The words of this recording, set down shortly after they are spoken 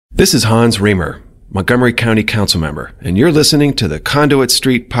This is Hans Remer, Montgomery County Council member, and you're listening to the Conduit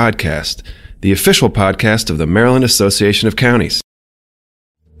Street Podcast, the official podcast of the Maryland Association of Counties.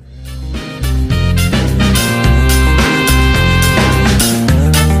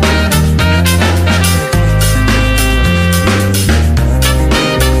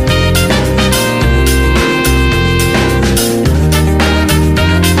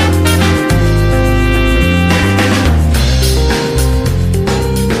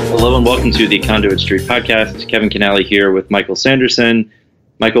 Hello and welcome to the Conduit Street Podcast. Kevin Canale here with Michael Sanderson.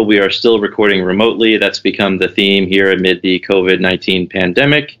 Michael, we are still recording remotely. That's become the theme here amid the COVID-19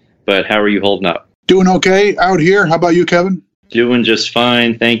 pandemic. But how are you holding up? Doing okay out here. How about you, Kevin? Doing just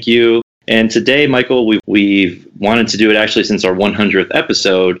fine, thank you. And today, Michael, we've wanted to do it actually since our 100th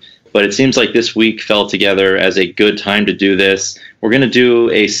episode, but it seems like this week fell together as a good time to do this. We're going to do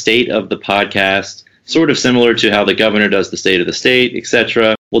a state of the podcast, sort of similar to how the governor does the state of the state,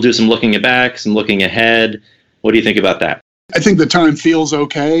 etc. We'll do some looking back, some looking ahead. What do you think about that? I think the time feels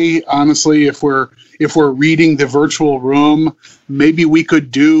okay. Honestly, if we're reading the virtual room, maybe we could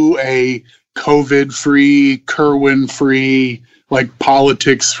do a COVID-free, Kerwin-free, like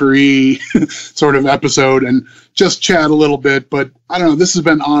politics-free sort of episode and just chat a little bit. But I don't know, this has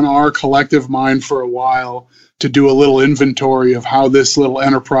been on our collective mind for a while to do a little inventory of how this little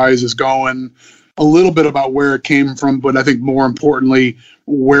enterprise is going, a little bit about where it came from, but I think more importantly,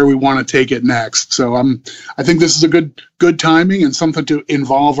 where we want to take it next. So I think this is a good timing and something to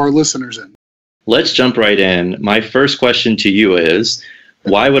involve our listeners in. Let's jump right in. My first question to you is,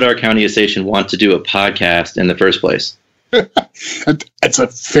 why would our county association want to do a podcast in the first place? It's a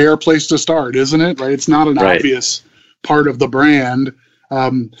fair place to start, isn't it? Right? It's not an obvious part of the brand.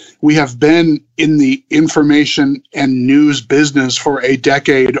 We have been in the information and news business for a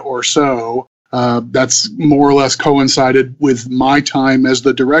decade or so. That's more or less coincided with my time as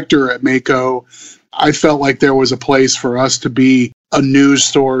the director at MACo. I felt like there was a place for us to be a news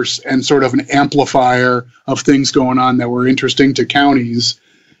source and sort of an amplifier of things going on that were interesting to counties.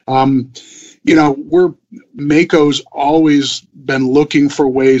 MACo's always been looking for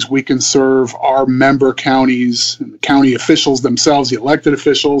ways we can serve our member counties, and the county officials themselves, the elected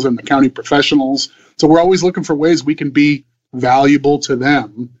officials and the county professionals. So we're always looking for ways we can be valuable to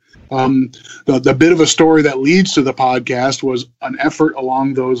them. The bit of a story that leads to the podcast was an effort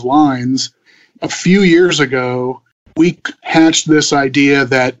along those lines. A few years ago, we hatched this idea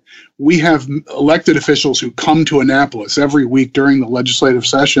that we have elected officials who come to Annapolis every week during the legislative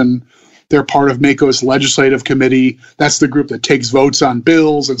session. They're part of MACo's legislative committee. That's the group that takes votes on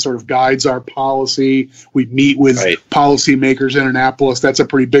bills and sort of guides our policy. We meet with policymakers in Annapolis. That's a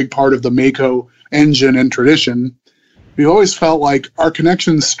pretty big part of the MACo engine and tradition. We've always felt like our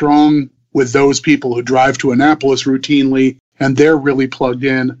connection's strong with those people who drive to Annapolis routinely, and they're really plugged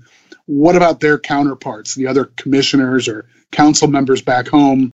in. What about their counterparts, the other commissioners or council members back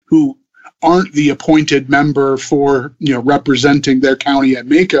home who aren't the appointed member for, representing their county at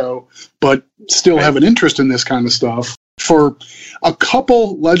MACo, but still have an interest in this kind of stuff? For a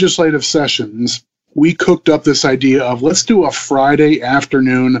couple legislative sessions, we cooked up this idea of let's do a Friday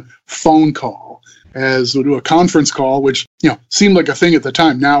afternoon phone call. As we'll do a conference call, which, seemed like a thing at the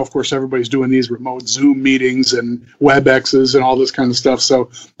time. Now, of course, everybody's doing these remote Zoom meetings and WebExes and all this kind of stuff. So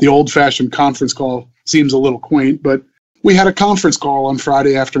the old-fashioned conference call seems a little quaint, but we had a conference call on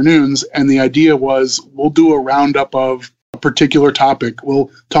Friday afternoons, and the idea was we'll do a roundup of a particular topic. We'll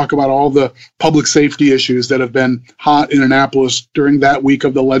talk about all the public safety issues that have been hot in Annapolis during that week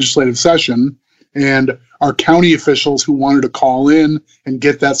of the legislative session, and our county officials who wanted to call in and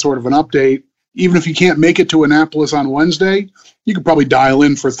get that sort of an update. Even if you can't make it to Annapolis on Wednesday, you could probably dial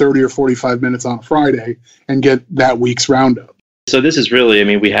in for 30 or 45 minutes on a Friday and get that week's roundup. So this is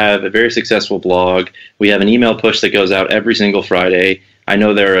really, we have a very successful blog. We have an email push that goes out every single Friday. I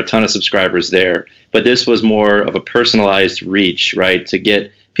know there are a ton of subscribers there, but this was more of a personalized reach, right? To get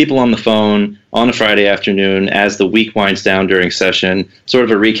people on the phone on a Friday afternoon as the week winds down during session, sort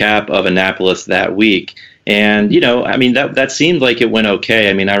of a recap of Annapolis that week. And, that seemed like it went okay.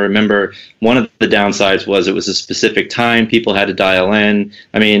 I remember one of the downsides was it was a specific time people had to dial in.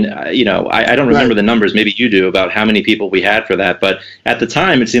 I don't remember the numbers. Maybe you do about how many people we had for that. But at the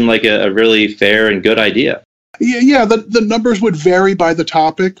time, it seemed like a really fair and good idea. Yeah, the numbers would vary by the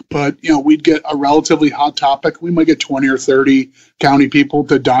topic, but, we'd get a relatively hot topic. We might get 20 or 30 county people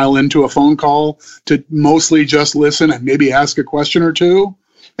to dial into a phone call to mostly just listen and maybe ask a question or two.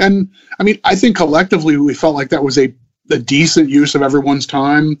 And I think collectively we felt like that was a decent use of everyone's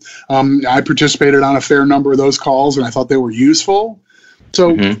time. I participated on a fair number of those calls, and I thought they were useful.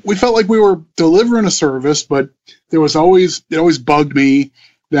 So we felt like we were delivering a service, but it always bugged me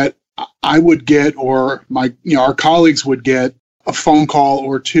that I would get, or our colleagues would get, a phone call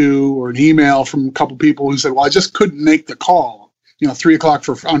or two or an email from a couple people who said, well, I just couldn't make the call.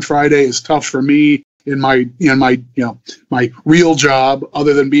 3:00 on Friday is tough for me in my real job.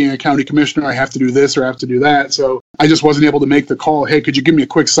 Other than being a county commissioner, I have to do this or I have to do that. So I just wasn't able to make the call. Hey, could you give me a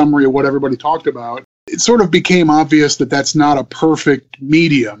quick summary of what everybody talked about? It sort of became obvious that that's not a perfect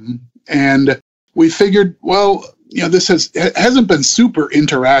medium. And we figured, well, this hasn't been super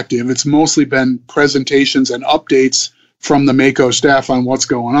interactive. It's mostly been presentations and updates from the MACo staff on what's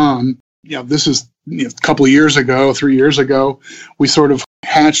going on. This is a couple of years ago, 3 years ago, we sort of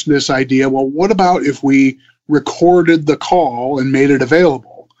hatched this idea. Well, what about if we recorded the call and made it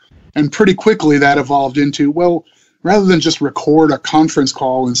available? And pretty quickly that evolved into, well, rather than just record a conference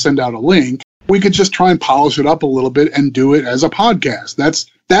call and send out a link, we could just try and polish it up a little bit and do it as a podcast.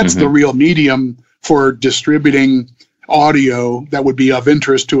 That's the real medium for distributing audio that would be of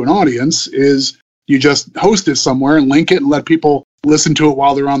interest to an audience, is you just host it somewhere and link it and let people listen to it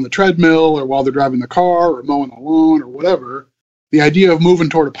while they're on the treadmill or while they're driving the car or mowing the lawn or whatever. The idea of moving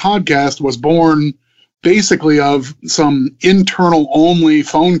toward a podcast was born basically of some internal only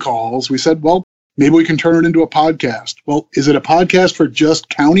phone calls. We said, well, maybe we can turn it into a podcast. Well, is it a podcast for just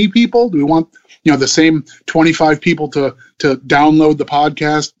county people? Do we want, the same 25 people to download the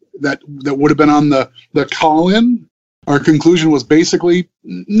podcast that would have been on the call-in? Our conclusion was basically,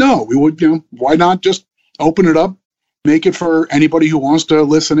 no, we would, why not just open it up, make it for anybody who wants to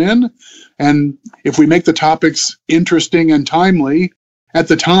listen in. And if we make the topics interesting and timely, at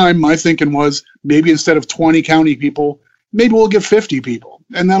the time, my thinking was maybe instead of 20 county people, maybe we'll get 50 people,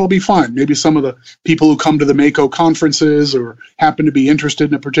 and that'll be fine. Maybe some of the people who come to the MACo conferences or happen to be interested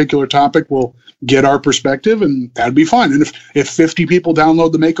in a particular topic will get our perspective, and that'd be fine. And if 50 people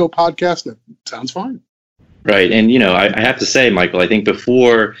download the MACo podcast, that sounds fine. Right. And, I have to say, Michael, I think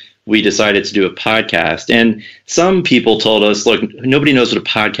before we decided to do a podcast, and some people told us, look, nobody knows what a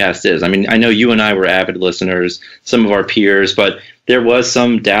podcast is. I mean, I know you and I were avid listeners, some of our peers, but there was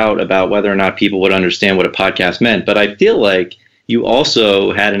some doubt about whether or not people would understand what a podcast meant. But I feel like you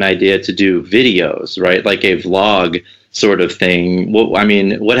also had an idea to do videos, right? Like a vlog sort of thing.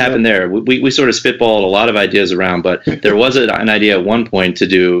 What happened there? We sort of spitballed a lot of ideas around, but there was an idea at one point to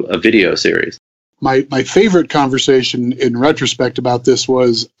do a video series. My favorite conversation in retrospect about this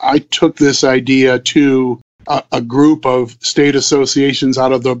was I took this idea to a group of state associations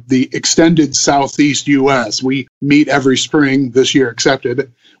out of the extended Southeast U.S. We meet every spring, this year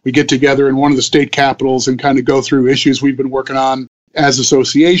accepted. We get together in one of the state capitals and kind of go through issues we've been working on as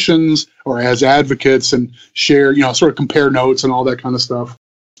associations or as advocates and share, sort of compare notes and all that kind of stuff.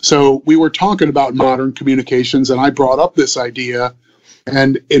 So we were talking about modern communications, and I brought up this idea.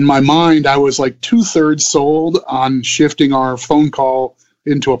 And in my mind, I was like 2/3 sold on shifting our phone call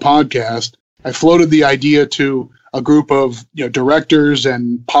into a podcast. I floated the idea to a group of directors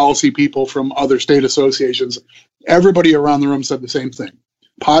and policy people from other state associations. Everybody around the room said the same thing.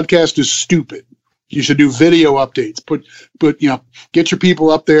 Podcast is stupid. You should do video updates. Put get your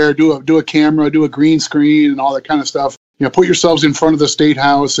people up there, do a camera, do a green screen, and all that kind of stuff. Put yourselves in front of the state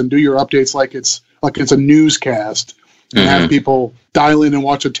house and do your updates like it's a newscast. And have people dial in and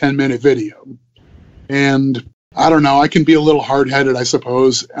watch a 10-minute video. And I don't know, I can be a little hard-headed, I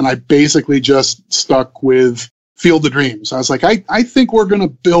suppose. And I basically just stuck with Field of Dreams. I was like, I think we're going to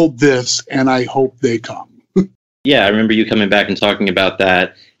build this, and I hope they come. Yeah, I remember you coming back and talking about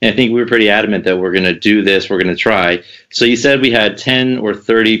that. And I think we were pretty adamant that we're going to do this, we're going to try. So you said we had 10 or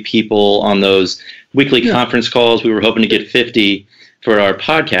 30 people on those weekly conference calls. We were hoping to get 50 for our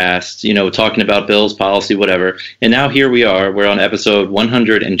podcast, talking about bills, policy, whatever. And now here we are. We're on episode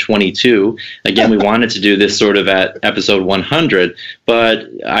 122. Again, we wanted to do this sort of at episode 100, but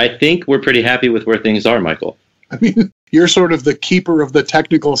I think we're pretty happy with where things are, Michael. I mean, you're sort of the keeper of the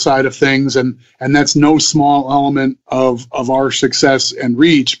technical side of things, and that's no small element of our success and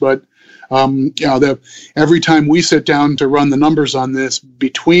reach. But every time we sit down to run the numbers on this,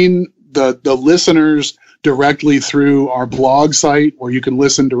 between the listeners directly through our blog site where you can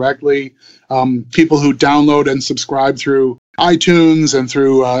listen directly, people who download and subscribe through iTunes and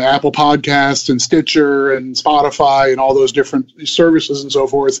through Apple Podcasts and Stitcher and Spotify and all those different services and so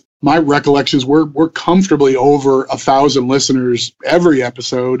forth. My recollection is we're comfortably over 1,000 listeners every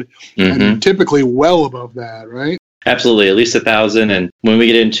episode, and typically well above that, right? Absolutely, at least 1,000. And when we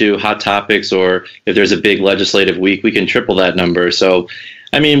get into hot topics or if there's a big legislative week, we can triple that number. So,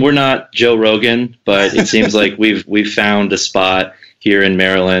 I mean, we're not Joe Rogan, but it seems like we've found a spot here in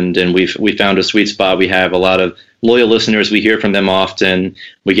Maryland, and we found a sweet spot. We have a lot of loyal listeners. We hear from them often.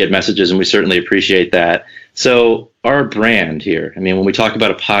 We get messages, and we certainly appreciate that. So our brand here. I mean, when we talk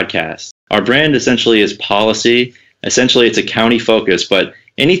about a podcast, our brand essentially is policy. Essentially, it's a county focus, but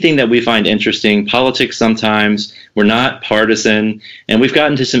anything that we find interesting, politics sometimes, we're not partisan, and we've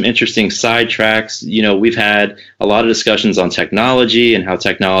gotten to some interesting sidetracks. You know, we've had a lot of discussions on technology and how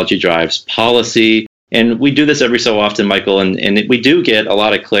technology drives policy. And we do this every so often, Michael, and we do get a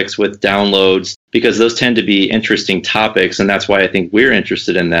lot of clicks with downloads because those tend to be interesting topics, and that's why I think we're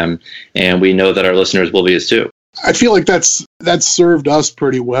interested in them, and we know that our listeners will be as too. I feel like that's served us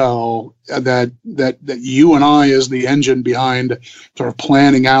pretty well, that you and I as the engine behind sort of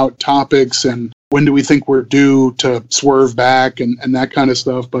planning out topics and when do we think we're due to swerve back and that kind of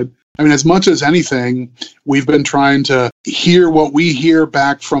stuff. But I mean, as much as anything, we've been trying to hear what we hear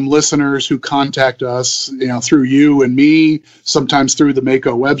back from listeners who contact us, you know, through you and me, sometimes through the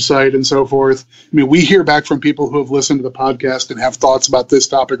Mako website and so forth. I mean, we hear back from people who have listened to the podcast and have thoughts about this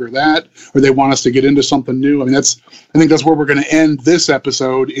topic or that, or they want us to get into something new. I mean, I think that's where we're going to end this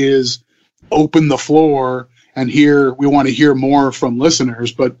episode, is open the floor and we want to hear more from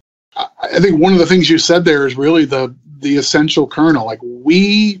listeners. But I think one of the things you said there is really the essential kernel. Like,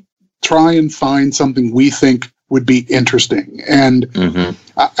 we try and find something we think would be interesting. And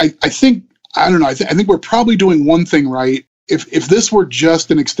I think we're probably doing one thing right. If this were just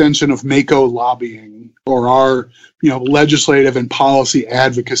an extension of Mako lobbying or our, you know, legislative and policy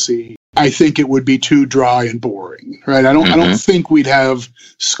advocacy, I think it would be too dry and boring, right? I don't think we'd have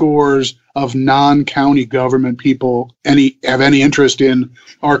scores of non-county government people have any interest in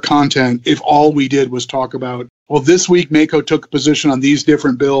our content if all we did was talk about, well, this week Mako took a position on these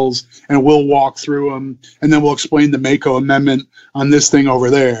different bills and we'll walk through them and then we'll explain the Mako amendment on this thing over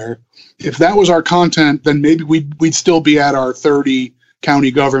there. If that was our content, then maybe we'd still be at our 30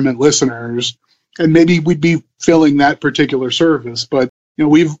 county government listeners, and maybe we'd be filling that particular service. But you know,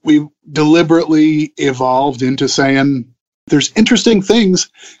 we've deliberately evolved into saying there's interesting things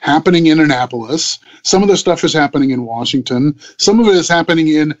happening in Annapolis. Some of the stuff is happening in Washington. Some of it is happening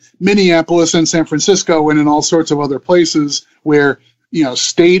in Minneapolis and San Francisco and in all sorts of other places where, you know,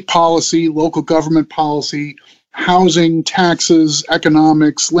 state policy, local government policy, housing, taxes,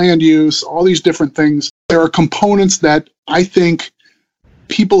 economics, land use, all these different things. There are components that I think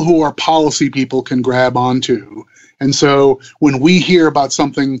people who are policy people can grab onto. And so when we hear about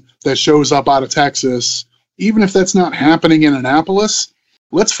something that shows up out of Texas, even if that's not happening in Annapolis,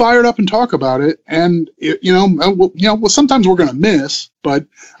 let's fire it up and talk about it. And sometimes we're going to miss, but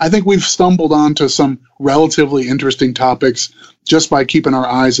I think we've stumbled onto some relatively interesting topics just by keeping our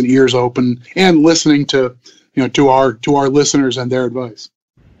eyes and ears open and listening to our listeners and their advice.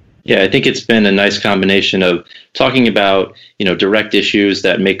 Yeah, I think it's been a nice combination of talking about, you know, direct issues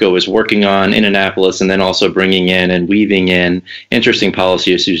that Mako is working on in Annapolis, and then also bringing in and weaving in interesting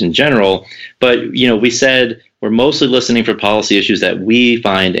policy issues in general. But, you know, we said we're mostly listening for policy issues that we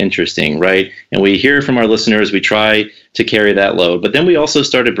find interesting, right? And we hear from our listeners, we try to carry that load. But then we also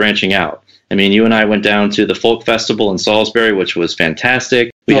started branching out. I mean, you and I went down to the Folk Festival in Salisbury, which was fantastic.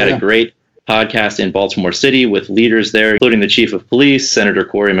 We had a great podcast in Baltimore City with leaders there, including the chief of police, Senator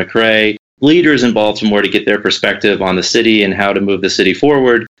Corey McRae, leaders in Baltimore to get their perspective on the city and how to move the city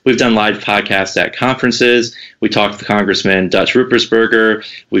forward. We've done live podcasts at conferences. We talked to Congressman Dutch Ruppersberger.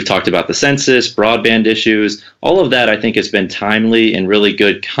 We've talked about the census, broadband issues. All of that, I think, has been timely and really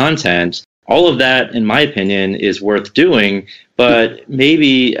good content. All of that, in my opinion, is worth doing. But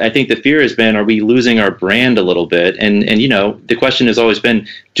maybe I think the fear has been, are we losing our brand a little bit? And you know, the question has always been,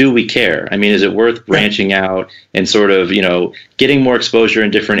 do we care? I mean, is it worth branching out and sort of, you know, getting more exposure in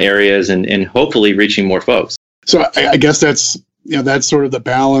different areas and hopefully reaching more folks? So I guess that's sort of the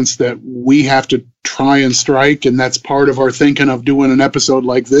balance that we have to try and strike. And that's part of our thinking of doing an episode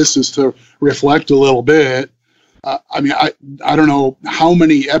like this, is to reflect a little bit. I mean, I don't know how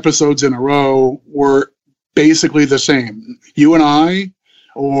many episodes in a row were basically the same. You and I,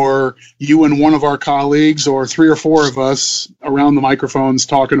 or you and one of our colleagues, or 3 or 4 of us around the microphones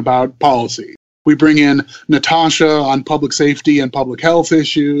talking about policy. We bring in Natasha on public safety and public health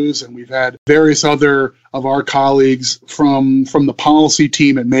issues, and we've had various other of our colleagues from the policy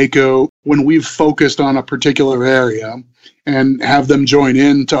team at Mako when we've focused on a particular area, and have them join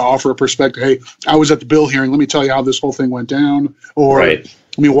in to offer a perspective. Hey, I was at the bill hearing. Let me tell you how this whole thing went down. Or let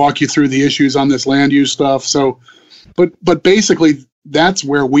me walk you through the issues on this land use stuff. So, but basically, that's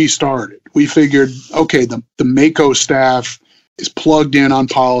where we started. We figured, okay, the Mako staff is plugged in on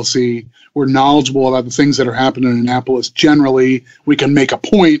policy. We're knowledgeable about the things that are happening in Annapolis. Generally, we can make a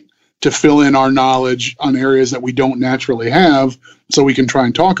point to fill in our knowledge on areas that we don't naturally have, so we can try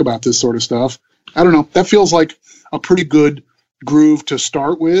and talk about this sort of stuff. I don't know. That feels like a pretty good groove to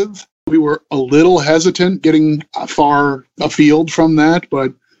start with. we were a little hesitant getting far afield from that,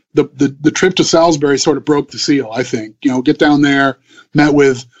 but the trip to Salisbury sort of broke the seal, I think. Get down there, met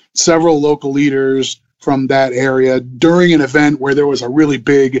with several local leaders from that area during an event where there was a really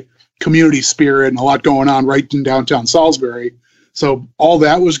big community spirit and a lot going on right in downtown Salisbury. So all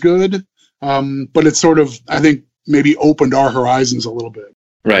that was good, but it sort of, I think, maybe opened our horizons a little bit.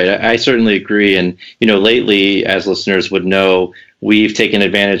 Right. I certainly agree. And, lately, as listeners would know, we've taken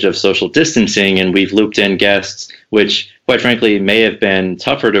advantage of social distancing and we've looped in guests, which, quite frankly, may have been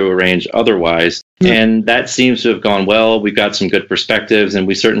tougher to arrange otherwise. Yeah. And that seems to have gone well. We've got some good perspectives and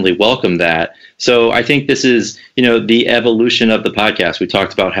we certainly welcome that. So I think this is, the evolution of the podcast. We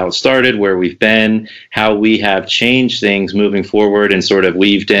talked about how it started, where we've been, how we have changed things moving forward and sort of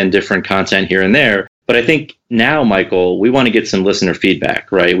weaved in different content here and there. But I think now, Michael, we want to get some listener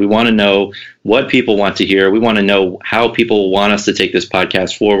feedback, right? We want to know what people want to hear. We want to know how people want us to take this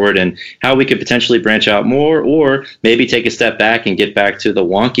podcast forward and how we could potentially branch out more or maybe take a step back and get back to the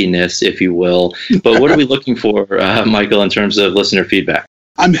wonkiness, if you will. But what are we looking for, Michael, in terms of listener feedback?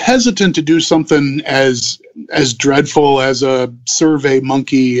 I'm hesitant to do something as dreadful as a survey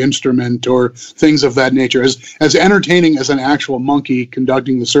monkey instrument or things of that nature. As entertaining as an actual monkey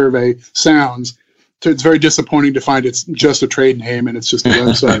conducting the survey sounds, it's very disappointing to find it's just a trade name and it's just a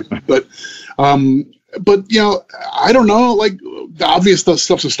website. But I don't know. Like, the obvious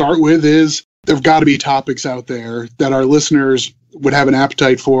stuff to start with is there've got to be topics out there that our listeners would have an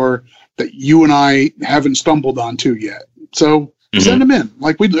appetite for that you and I haven't stumbled onto yet. So send them in.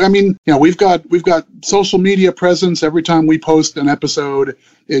 Like we've got social media presence. Every time we post an episode,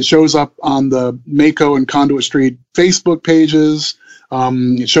 it shows up on the Mako and Conduit Street Facebook pages.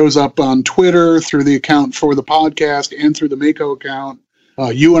 It shows up on Twitter through the account for the podcast and through the Mako account.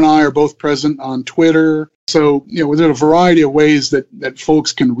 You and I are both present on Twitter. So, there's a variety of ways that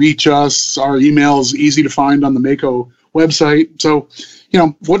folks can reach us. Our email is easy to find on the Mako website. So,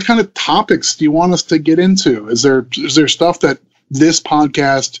 what kind of topics do you want us to get into? Is there stuff that this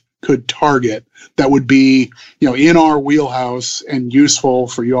podcast could target that would be, in our wheelhouse and useful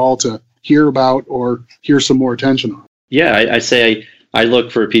for you all to hear about or hear some more attention on? Yeah, I say I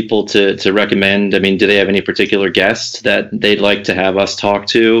look for people to recommend. I mean, do they have any particular guests that they'd like to have us talk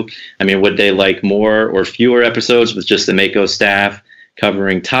to? I mean, would they like more or fewer episodes with just the Mako staff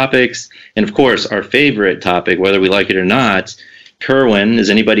covering topics? And of course, our favorite topic, whether we like it or not, Kerwin. Is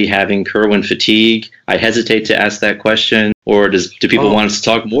anybody having Kerwin fatigue? I hesitate to ask that question. Or do people want us to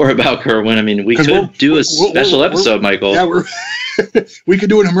talk more about Kerwin? I mean, we could do a special episode, Michael. Yeah, we could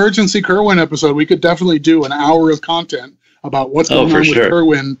do an emergency Kerwin episode. We could definitely do an hour of content about what's going on with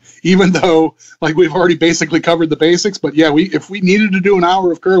Kerwin, even though we've already basically covered the basics. But yeah, if we needed to do an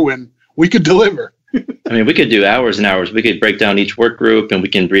hour of Kerwin, we could deliver. I mean, we could do hours and hours. We could break down each work group and we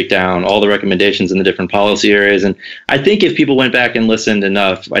can break down all the recommendations in the different policy areas. And I think if people went back and listened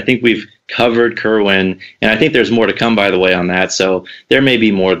enough, I think we've covered Kerwin. And I think there's more to come, by the way, on that. So there may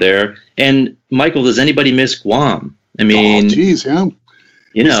be more there. And Michael, does anybody miss Guam? I mean, yeah.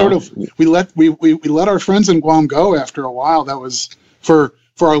 We let our friends in Guam go after a while. That was for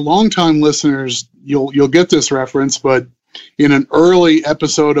our longtime listeners. You'll get this reference, but in an early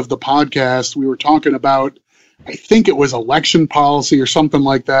episode of the podcast, we were talking about, I think it was election policy or something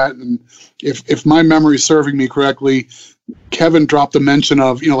like that. And if my memory is serving me correctly, Kevin dropped a mention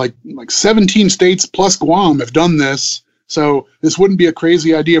of, like 17 states plus Guam have done this. So this wouldn't be a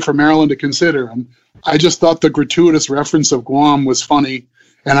crazy idea for Maryland to consider. And I just thought the gratuitous reference of Guam was funny.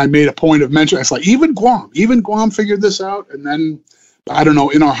 And I made a point of mentioning, it's like, even Guam figured this out. And then, I don't know,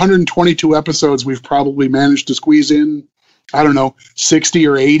 in our 122 episodes, we've probably managed to squeeze in, 60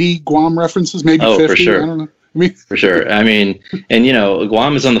 or 80 Guam references, maybe 50. For sure. I don't know. For sure. I mean, and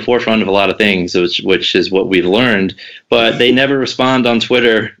Guam is on the forefront of a lot of things, which is what we've learned, but they never respond on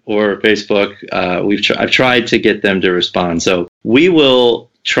Twitter or Facebook. I've tried to get them to respond. So we will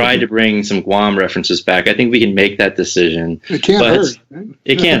try to bring some Guam references back. I think we can make that decision. It can't hurt.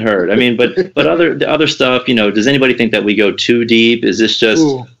 It can't hurt. I mean, but the other stuff, does anybody think that we go too deep? Is this just,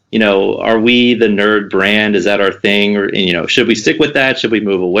 are we the nerd brand? Is that our thing? Or, should we stick with that? Should we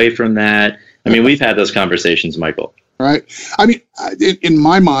move away from that? I mean, we've had those conversations, Michael. Right. I mean, in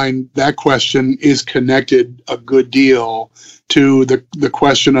my mind, that question is connected a good deal to the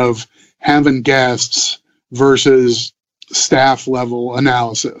question of having guests versus staff level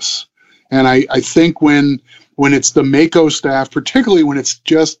analysis. And I think when it's the Mako staff, particularly when it's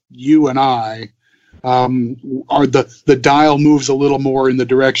just you and I, the dial moves a little more in the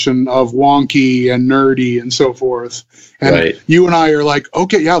direction of wonky and nerdy and so forth. And you and I are like,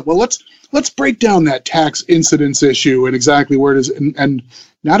 okay, yeah, well, let's break down that tax incidence issue and exactly where it is. And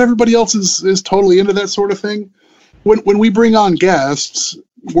not everybody else is totally into that sort of thing. When we bring on guests,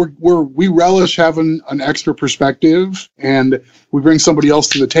 we relish having an extra perspective, and we bring somebody else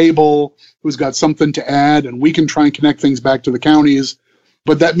to the table who's got something to add, and we can try and connect things back to the counties.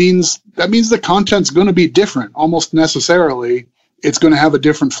 But that means the content's going to be different, almost necessarily. It's going to have a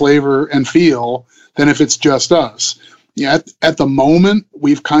different flavor and feel than if it's just us. Yeah, at the moment,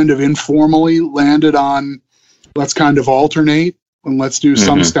 we've kind of informally landed on let's kind of alternate and let's do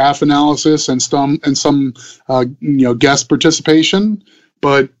some staff analysis and some guest participation.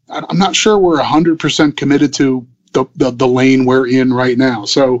 But I'm not sure we're 100% committed to the lane we're in right now.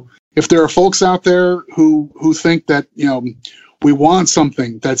 So if there are folks out there who think that we want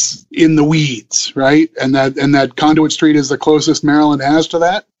something that's in the weeds, right, and that Conduit Street is the closest Maryland has to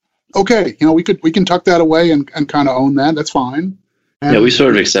that, okay, we can tuck that away and kind of own that. That's fine. And yeah, we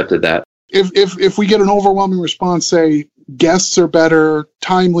sort of accepted that. If we get an overwhelming response, say guests are better,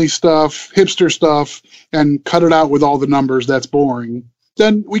 timely stuff, hipster stuff, and cut it out with all the numbers, that's boring,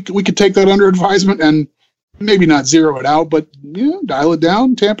 then we could take that under advisement and maybe not zero it out, but dial it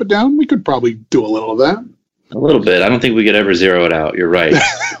down, tamp it down. We could probably do a little of that. A little bit. I don't think we could ever zero it out. You're right.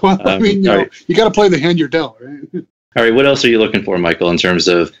 Well, you got to play the hand you're dealt, right? All right. What else are you looking for, Michael, in terms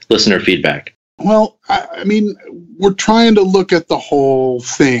of listener feedback? Well, we're trying to look at the whole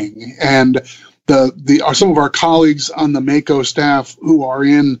thing, and some of our colleagues on the Mako staff who are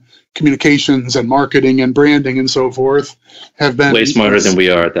in communications and marketing and branding and so forth have been way smarter than we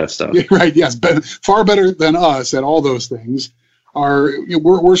are at that stuff. Right? Yes, far better than us at all those things.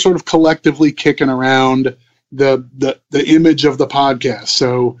 We're sort of collectively kicking around the image of the podcast.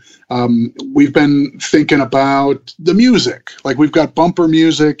 So we've been thinking about the music. Like we've got bumper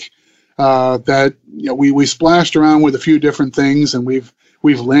music that we splashed around with a few different things, and we've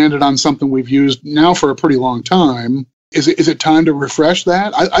landed on something we've used now for a pretty long time. Is it time to refresh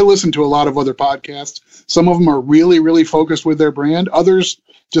that? I listen to a lot of other podcasts. Some of them are really, really focused with their brand. Others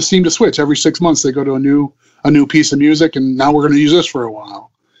just seem to switch. Every 6 months they go to a new piece of music, and now we're going to use this for a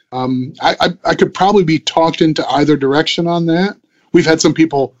while. I could probably be talked into either direction on that. We've had some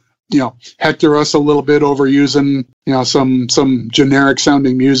people, hector us a little bit over using, some generic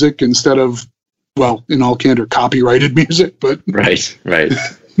sounding music instead of, well, in all candor, copyrighted music. But right.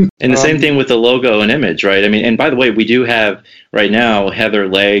 And the same thing with the logo and image, right? I mean, and by the way, we do have right now Heather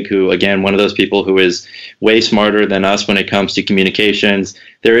Legg, who, again, one of those people who is way smarter than us when it comes to communications.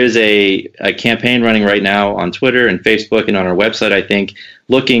 There is a campaign running right now on Twitter and Facebook and on our website, I think,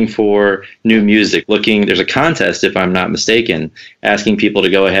 looking for new music. There's a contest, if I'm not mistaken, asking people to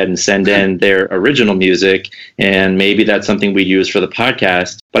go ahead and send in their original music, and maybe that's something we use for the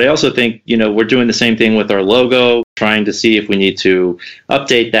podcast. But I also think, we're doing the same thing with our logo, trying to see if we need to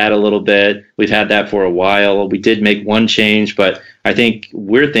update that a little bit. We've had that for a while. We did make one change, but I think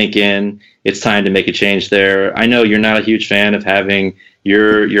we're thinking it's time to make a change there. I know you're not a huge fan of having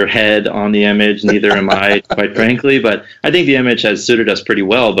your head on the image, neither am I, quite frankly, but I think the image has suited us pretty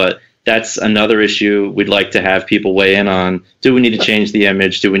well. But that's another issue we'd like to have people weigh in on. Do we need to change the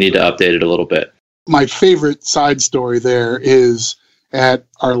image? Do we need to update it a little bit? My favorite side story there is at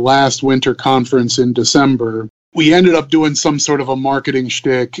our last winter conference in December, we ended up doing some sort of a marketing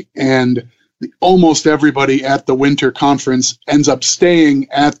shtick, and almost everybody at the winter conference ends up staying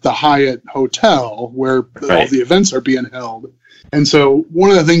at the Hyatt Hotel where all the events are being held. And so one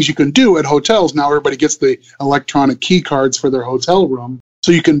of the things you can do at hotels, now everybody gets the electronic key cards for their hotel room,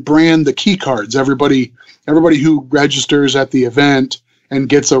 so you can brand the key cards. Everybody who registers at the event and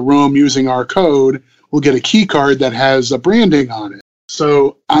gets a room using our code will get a key card that has a branding on it.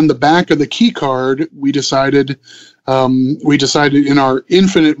 So on the back of the key card, we decided in our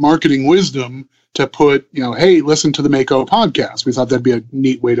infinite marketing wisdom to put, hey, listen to the Mako podcast. We thought that'd be a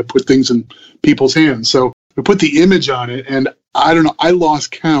neat way to put things in people's hands. So we put the image on it, and I don't know, I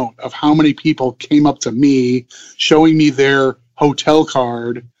lost count of how many people came up to me showing me their hotel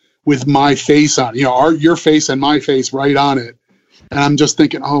card with my face on it, your face and my face right on it. And I'm just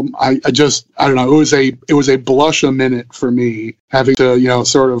thinking, I don't know. It was a blush a minute for me having to,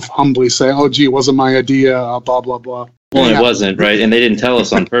 sort of humbly say, oh, gee, it wasn't my idea, blah, blah, blah. Well, it wasn't, right? And they didn't tell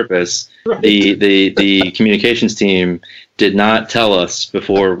us on purpose. Right. The communications team did not tell us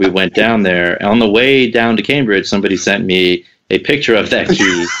before we went down there. On the way down to Cambridge, somebody sent me a picture of that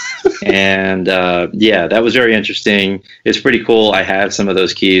key. And that was very interesting. It's pretty cool. I have some of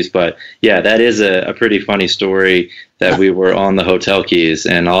those keys, but that is a pretty funny story that we were on the hotel keys.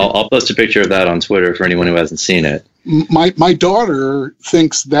 And I'll post a picture of that on Twitter for anyone who hasn't seen it. My daughter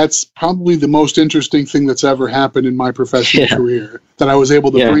thinks that's probably the most interesting thing that's ever happened in my professional career, that I was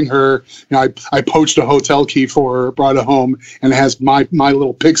able to bring her. I poached a hotel key for her, brought it home, and it has my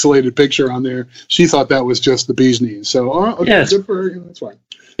little pixelated picture on there. She thought that was just the bee's knees. So, okay, good for her. That's fine.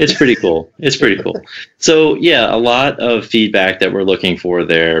 It's pretty cool. It's pretty cool. So yeah, a lot of feedback that we're looking for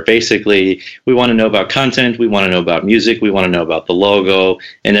there. Basically, we want to know about content, we want to know about music, we want to know about the logo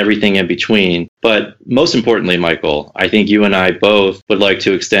and everything in between. But most importantly, Michael, I think you and I both would like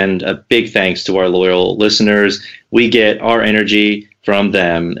to extend a big thanks to our loyal listeners. We get our energy from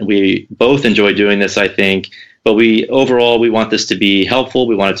them. We both enjoy doing this, I think. But overall, we want this to be helpful.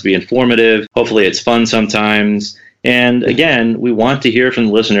 We want it to be informative. Hopefully it's fun sometimes. And again, we want to hear from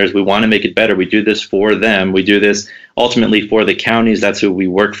the listeners. We want to make it better. We do this for them. We do this ultimately for the counties. That's who we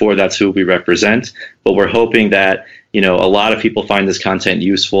work for. That's who we represent. But we're hoping that, a lot of people find this content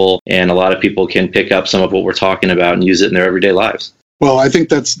useful and a lot of people can pick up some of what we're talking about and use it in their everyday lives. Well, I think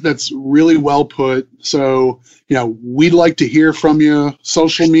that's really well put. So, we'd like to hear from you,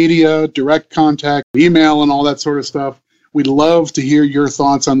 social media, direct contact, email, and all that sort of stuff. We'd love to hear your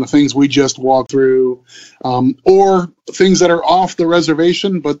thoughts on the things we just walked through, or things that are off the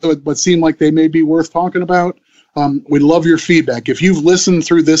reservation, but seem like they may be worth talking about. We'd love your feedback. If you've listened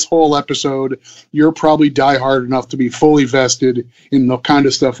through this whole episode, you're probably diehard enough to be fully vested in the kind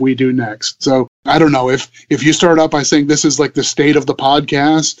of stuff we do next. So I don't know, if you start out by saying this is like the state of the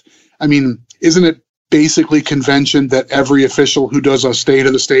podcast, I mean, isn't it basically convention that every official who does a State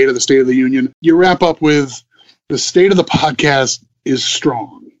of the Union, you wrap up with the state of the podcast is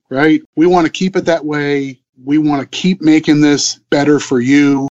strong, right? We want to keep it that way. We want to keep making this better for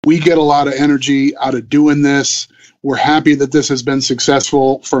you. We get a lot of energy out of doing this. We're happy that this has been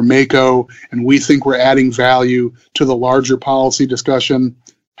successful for MACo, and we think we're adding value to the larger policy discussion.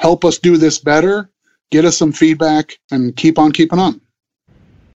 Help us do this better, get us some feedback, and keep on keeping on.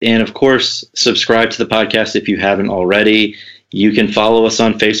 And of course, subscribe to the podcast if you haven't already. You can follow us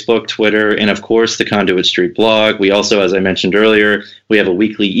on Facebook, Twitter, and of course, the Conduit Street blog. We also, as I mentioned earlier, we have a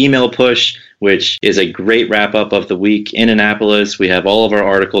weekly email push, which is a great wrap-up of the week in Annapolis. We have all of our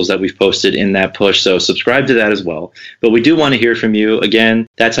articles that we've posted in that push, so subscribe to that as well. But we do want to hear from you. Again,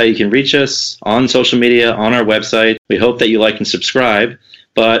 that's how you can reach us on social media, on our website. We hope that you like and subscribe.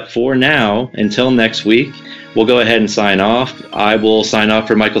 But for now, until next week, we'll go ahead and sign off. I will sign off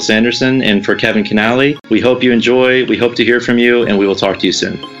for Michael Sanderson and for Kevin Canale. We hope you enjoy. We hope to hear from you, and we will talk to you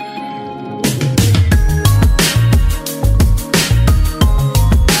soon.